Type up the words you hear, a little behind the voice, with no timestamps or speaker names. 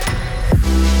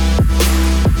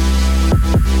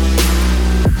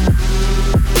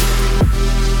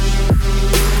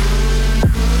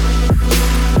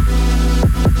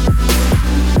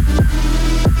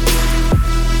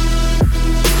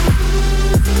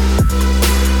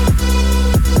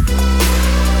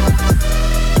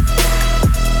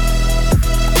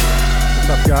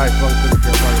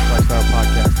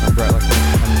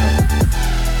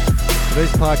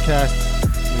podcast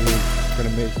is going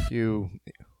to make you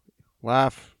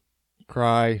laugh,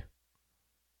 cry,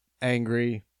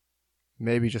 angry,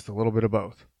 maybe just a little bit of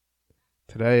both.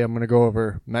 Today I'm going to go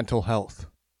over mental health.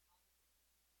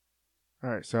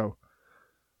 All right, so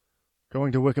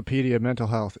going to Wikipedia, mental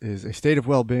health is a state of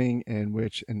well-being in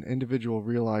which an individual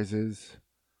realizes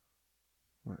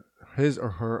his or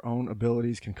her own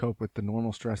abilities, can cope with the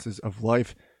normal stresses of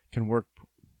life, can work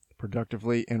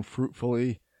productively and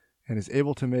fruitfully, and is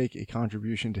able to make a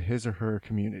contribution to his or her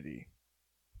community.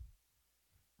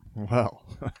 Well,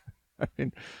 I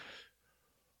mean,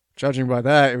 judging by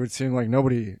that, it would seem like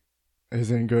nobody is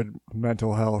in good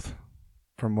mental health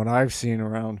from what I've seen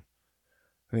around.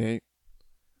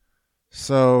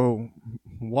 So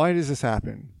why does this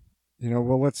happen?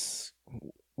 Well,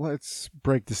 let's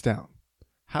break this down.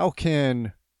 How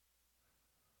can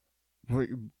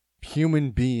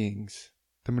human beings,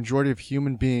 the majority of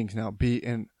human beings now, be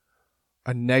in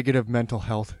a negative mental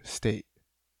health state?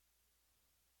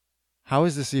 How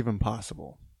is this even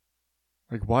possible?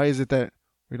 Why is it that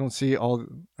we don't see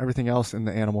everything else in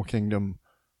the animal kingdom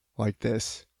like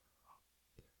this?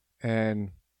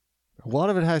 And a lot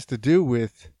of it has to do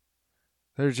with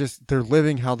they're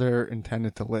living how they're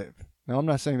intended to live. Now, I'm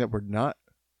not saying that we're not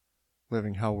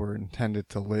living how we're intended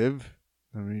to live.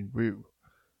 I mean,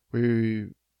 we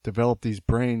develop these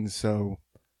brains, so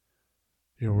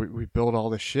we build all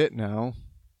this shit now.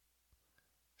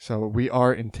 So we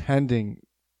are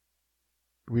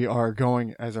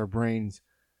going as our brains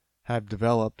have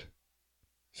developed.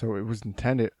 So it was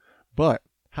intended. But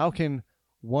how can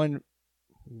one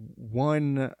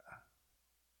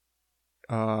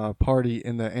party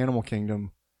in the animal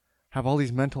kingdom have all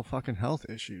these mental fucking health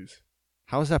issues?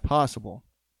 How is that possible?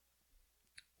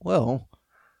 Well,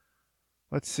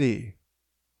 let's see.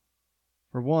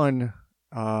 For one,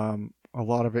 a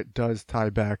lot of it does tie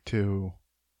back to,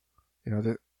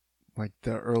 the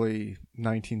early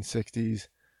 1960s,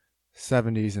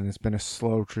 70s, and it's been a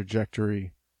slow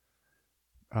trajectory.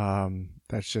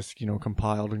 That's just,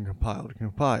 compiled and compiled and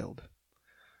compiled.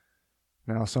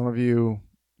 Now, some of you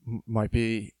might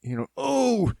be,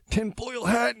 tinfoil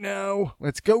hat now.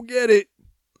 Let's go get it.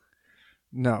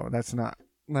 No, this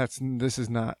is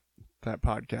not that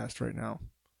podcast right now.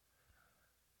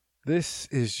 This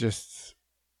is just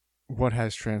what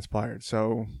has transpired.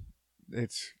 So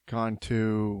it's gone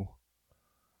to,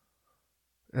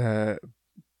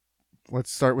 let's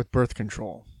start with birth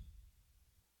control.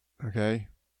 Okay.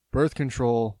 Birth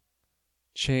control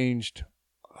changed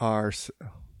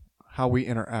how we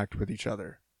interact with each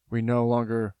other. We no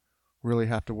longer really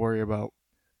have to worry about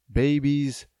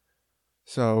babies.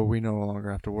 So we no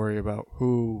longer have to worry about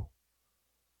who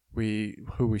we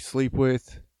sleep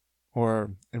with,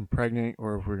 or impregnate,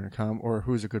 or if we're going to come, or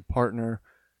who's a good partner,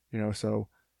 so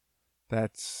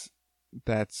that's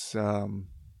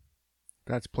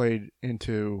played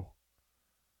into,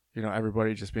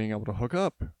 everybody just being able to hook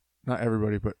up. Not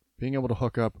everybody, but being able to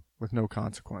hook up with no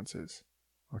consequences.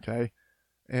 Okay?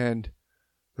 And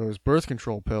those birth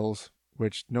control pills,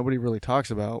 which nobody really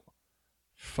talks about,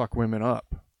 fuck women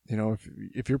up.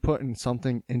 If you're putting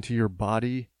something into your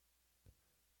body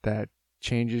that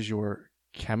changes your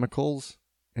chemicals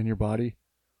in your body,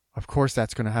 of course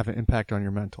that's going to have an impact on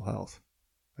your mental health.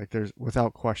 There's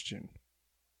without question.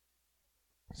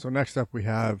 So next up we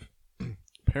have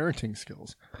parenting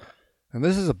skills. And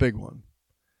this is a big one.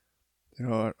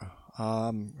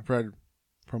 I've read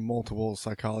from multiple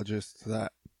psychologists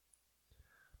that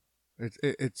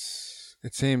it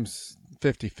seems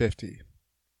 50-50.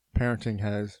 Parenting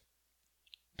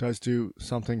does do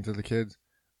something to the kids,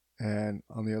 and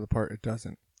on the other part it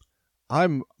doesn't.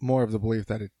 I'm more of the belief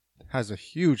that it has a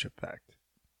huge effect.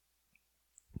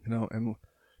 And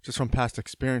just from past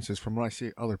experiences, from when I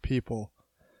see other people,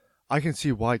 I can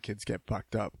see why kids get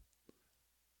fucked up.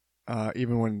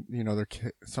 Even when,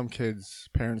 some kids'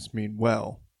 parents mean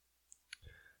well,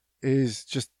 is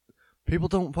just people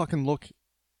don't fucking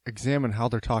examine how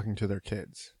they're talking to their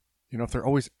kids. If they're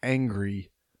always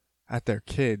angry at their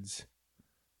kids,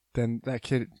 then that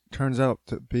kid turns out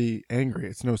to be angry.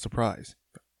 It's no surprise.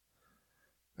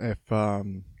 If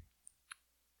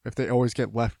they always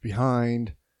get left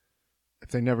behind, if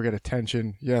they never get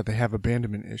attention, they have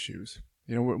abandonment issues.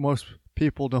 What most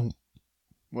people don't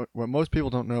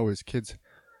know is kids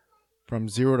from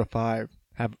 0 to 5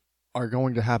 are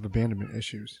going to have abandonment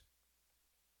issues.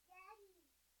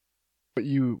 What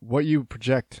you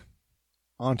project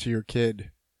onto your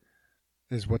kid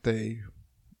is what they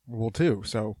will do.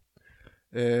 So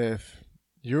if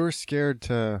you're scared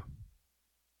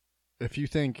if you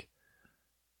think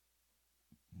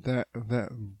that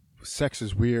sex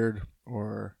is weird,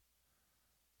 or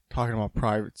talking about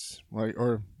privates, like,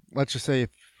 or let's just say if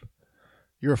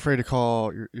you're afraid to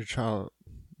call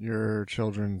your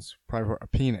children's private a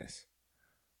penis,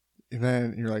 and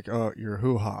then you're like, oh, you're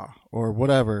hoo-ha or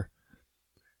whatever,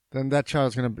 then that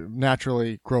child's going to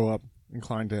naturally grow up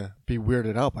inclined to be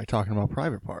weirded out by talking about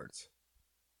private parts.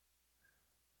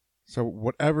 So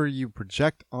whatever you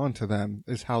project onto them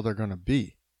is how they're going to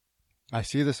be. I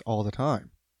see this all the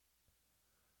time.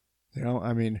 You know,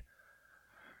 I mean,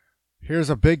 here's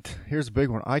a big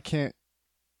one. I can't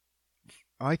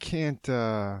like,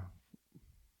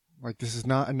 this is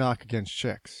not a knock against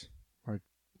chicks. Like,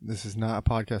 this is not a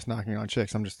podcast knocking on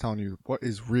chicks. I'm just telling you what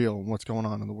is real and what's going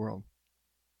on in the world.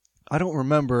 I don't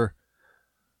remember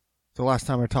the last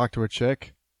time I talked to a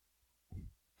chick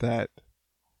that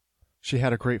she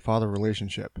had a great father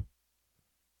relationship.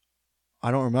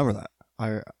 I don't remember that.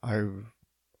 I've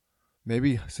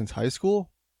maybe since high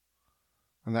school,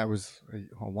 and that was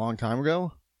a long time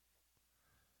ago.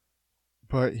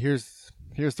 But here's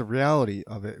the reality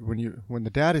of it. When the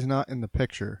dad is not in the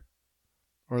picture,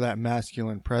 or that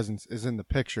masculine presence is in the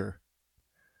picture,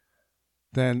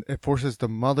 then it forces the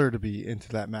mother to be into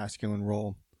that masculine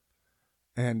role.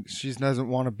 And she doesn't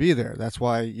want to be there. That's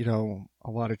why, you know,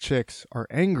 a lot of chicks are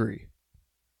angry.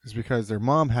 Is because their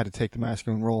mom had to take the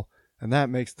masculine role, and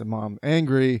that makes the mom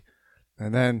angry,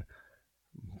 and then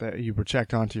that you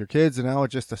project onto your kids, and now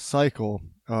it's just a cycle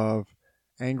of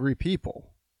angry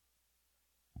people.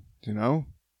 You know?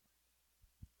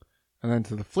 And then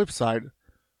to the flip side,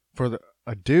 for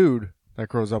a dude that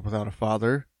grows up without a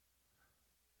father,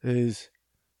 is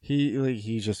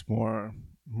he's just more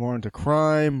into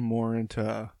crime, more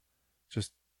into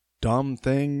just dumb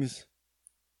things,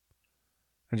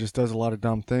 and just does a lot of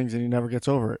dumb things, and he never gets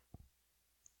over it.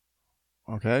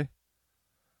 Okay?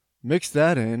 Mix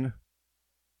that in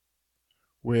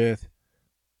with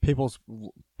people's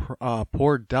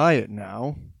poor diet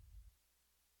now.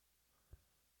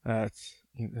 That's,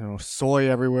 you know, soy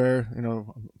everywhere. You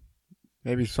know,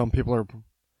 maybe some people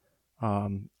are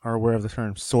aware of the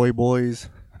term soy boys.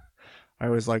 I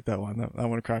always like that one. That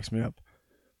one cracks me up.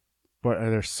 But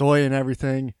there's soy in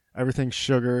everything. Everything's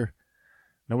sugar.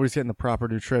 Nobody's getting the proper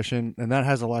nutrition, and that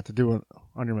has a lot to do with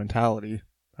on your mentality.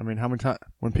 I mean, how many times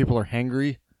when people are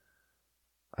hangry,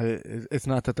 it's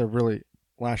not that they're really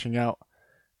lashing out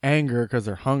anger because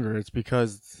they're hungry. It's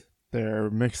because they're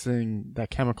mixing that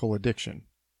chemical addiction.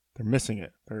 They're missing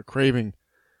it. They're craving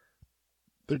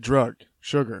the drug,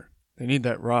 sugar. They need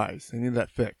that rise. They need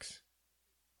that fix.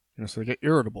 You know, so they get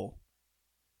irritable.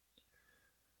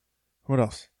 What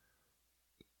else?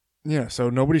 Yeah, so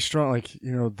nobody's strong. Like,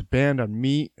 you know, the ban on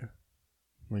meat,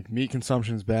 like meat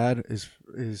consumption's bad, is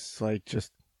like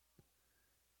just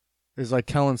is like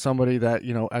telling somebody that,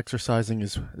 you know, exercising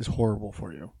is horrible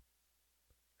for you.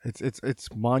 It's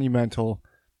monumental.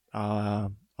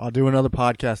 I'll do another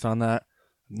podcast on that.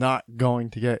 I'm not going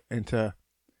to get into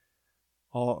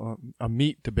a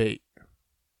meat debate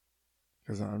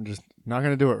because I'm just not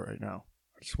going to do it right now.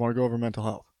 I just want to go over mental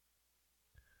health.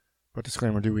 But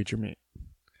disclaimer: do eat your meat.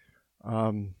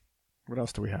 What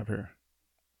else do we have here?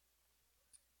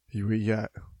 We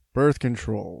got birth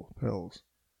control pills,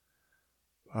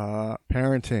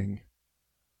 parenting,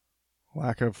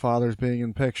 lack of fathers being in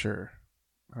the picture,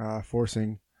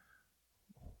 forcing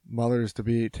mothers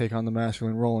to take on the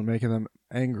masculine role and making them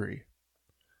angry.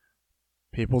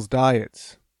 People's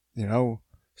diets, you know,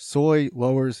 soy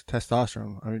lowers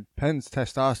testosterone. I mean, Penn's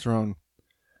testosterone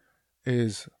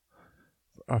is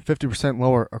 50%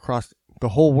 lower across the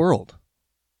whole world.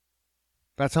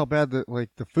 That's how bad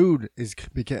the food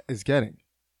is getting.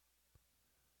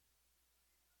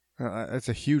 It's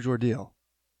a huge ordeal.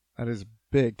 That is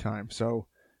big time. So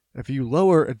if you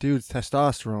lower a dude's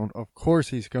testosterone, of course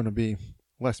he's going to be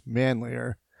less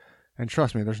manlier. And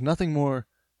trust me, there's nothing more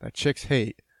that chicks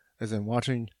hate as in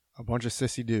watching a bunch of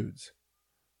sissy dudes.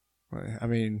 I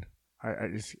mean, I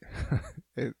just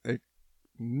it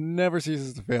never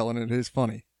ceases to fail, and it is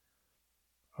funny.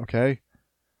 Okay?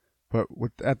 But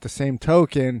at the same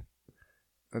token,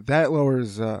 that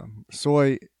lowers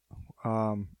soy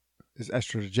is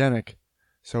estrogenic,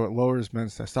 so it lowers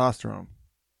men's testosterone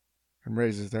and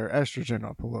raises their estrogen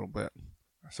up a little bit.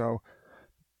 So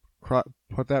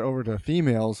put that over to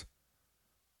females.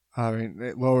 I mean,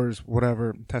 it lowers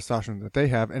whatever testosterone that they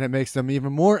have, and it makes them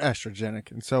even more estrogenic.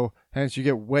 And so, hence, you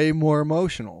get way more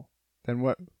emotional than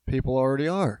what people already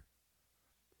are.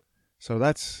 So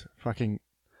that's fucking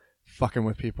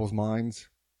with people's minds.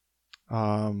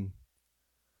 The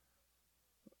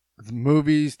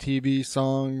movies, TV,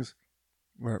 songs,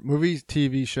 movies,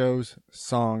 TV shows,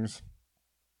 songs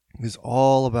is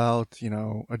all about, you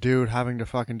know, a dude having to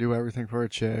fucking do everything for a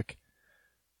chick.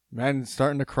 Men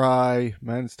starting to cry,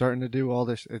 men starting to do all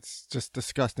this. It's just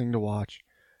disgusting to watch,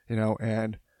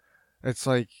 and it's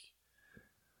like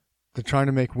they're trying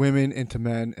to make women into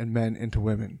men and men into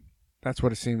women. That's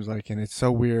what it seems like, and it's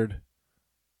so weird,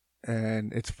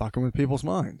 and it's fucking with people's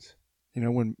minds.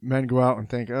 When men go out and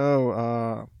think,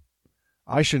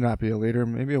 I should not be a leader,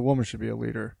 maybe a woman should be a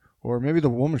leader, or maybe the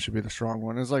woman should be the strong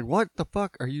one. It's like, what the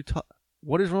fuck are you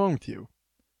what is wrong with you?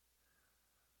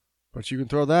 But you can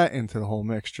throw that into the whole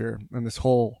mixture and this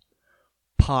whole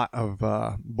pot of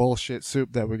bullshit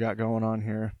soup that we got going on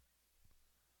here.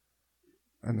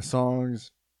 And the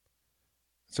songs.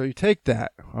 So you take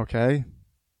that, okay?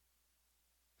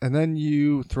 And then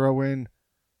you throw in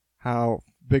how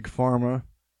Big Pharma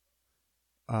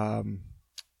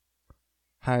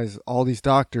has all these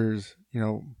doctors,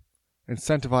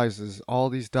 incentivizes all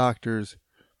these doctors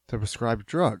to prescribe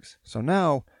drugs. So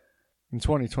now, in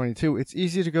 2022, it's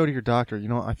easy to go to your doctor.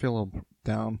 I feel a little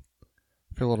down.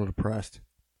 I feel a little depressed.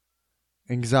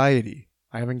 Anxiety.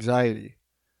 I have anxiety.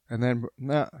 And then,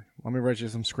 let me write you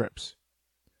some scripts.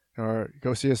 Or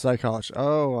go see a psychologist.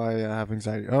 Oh, I have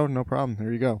anxiety. Oh, no problem.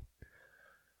 Here you go.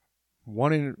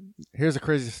 Here's a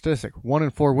crazy statistic. 1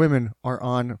 in 4 women are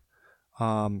on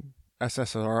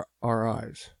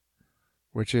SSRIs,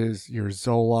 which is your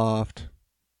Zoloft,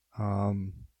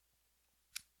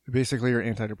 basically your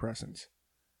antidepressants.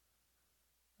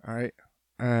 All right.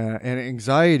 And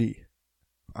anxiety.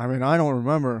 I mean, I don't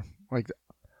remember,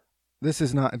 this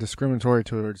is not discriminatory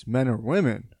towards men or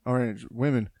women, or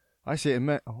women. I see it in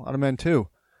a lot of men too,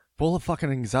 full of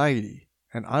fucking anxiety.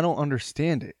 And I don't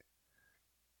understand it.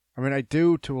 I mean, I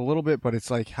do to a little bit, but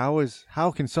it's like,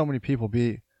 how can so many people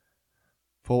be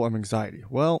full of anxiety?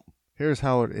 Well, here's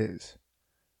how it is.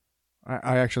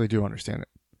 I actually do understand it.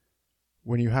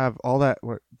 When you have all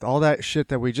that shit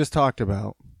that we just talked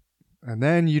about, and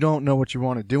then you don't know what you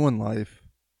want to do in life,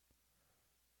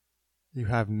 you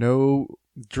have no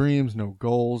dreams, no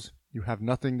goals, you have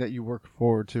nothing that you work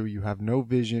forward to, you have no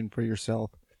vision for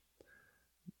yourself,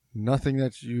 nothing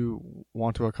that you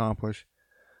want to accomplish,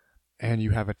 and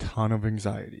you have a ton of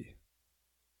anxiety.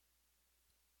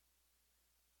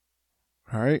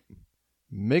 All right?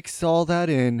 Mix all that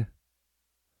in,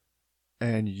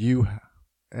 and you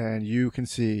can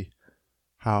see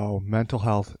how mental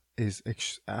health is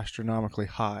astronomically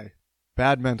high.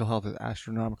 Bad mental health is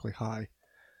astronomically high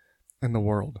in the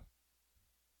world.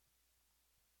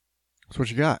 That's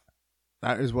what you got.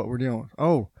 That is what we're dealing with.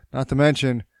 Oh, not to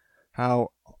mention how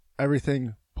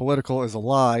everything political is a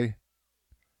lie.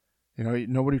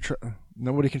 Nobody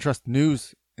can trust the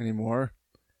news anymore.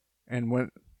 And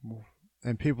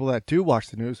people that do watch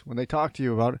the news, when they talk to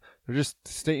you about it, they're just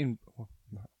stating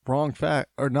wrong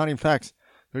fact, or not even facts.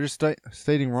 They're just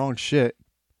stating wrong shit.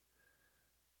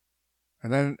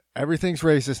 And then everything's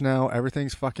racist now.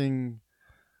 Everything's fucking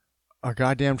a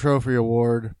goddamn trophy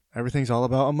award. Everything's all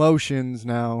about emotions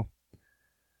now.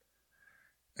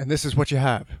 And this is what you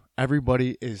have. Not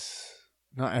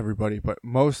everybody, but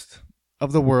most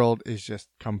of the world is just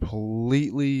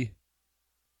completely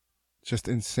just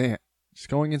insane. Just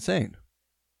going insane.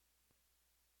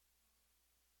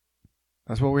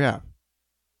 That's what we have.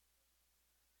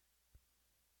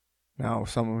 Now,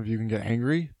 some of you can get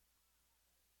angry.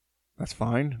 That's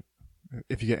fine.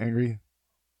 If you get angry,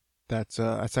 that's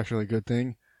actually a good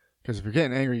thing. Because if you're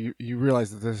getting angry, you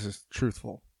realize that this is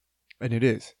truthful. And it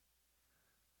is.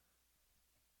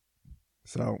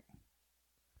 So,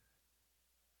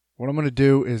 what I'm going to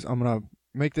do is I'm going to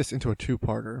make this into a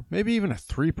 2-parter. Maybe even a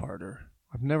 3-parter.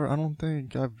 I don't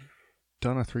think I've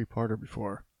done a 3-parter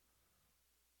before.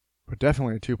 But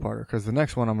definitely a 2-parter. Because the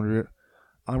next one I'm going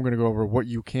to go over what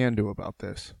you can do about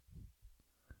this.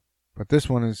 But this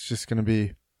one is just going to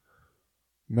be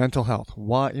mental health.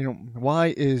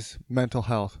 Why is mental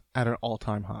health at an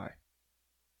all-time high?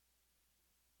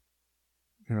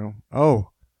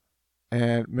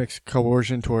 And mixed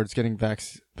coercion towards getting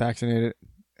vaccinated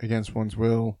against one's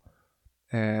will,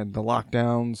 and the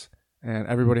lockdowns, and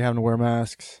everybody having to wear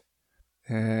masks,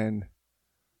 and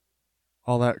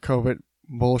all that COVID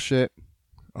bullshit.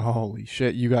 Holy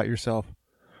shit, you got yourself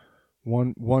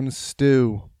one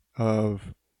stew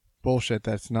of bullshit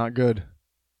that's not good.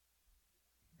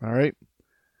 All right?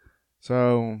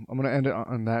 So I'm going to end it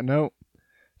on that note.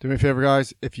 Do me a favor,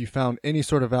 guys. If you found any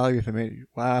sort of value, if it made you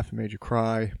laugh, it made you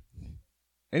cry,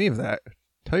 any of that,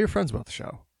 tell your friends about the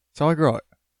show. That's how I grow it.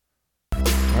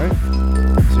 All right?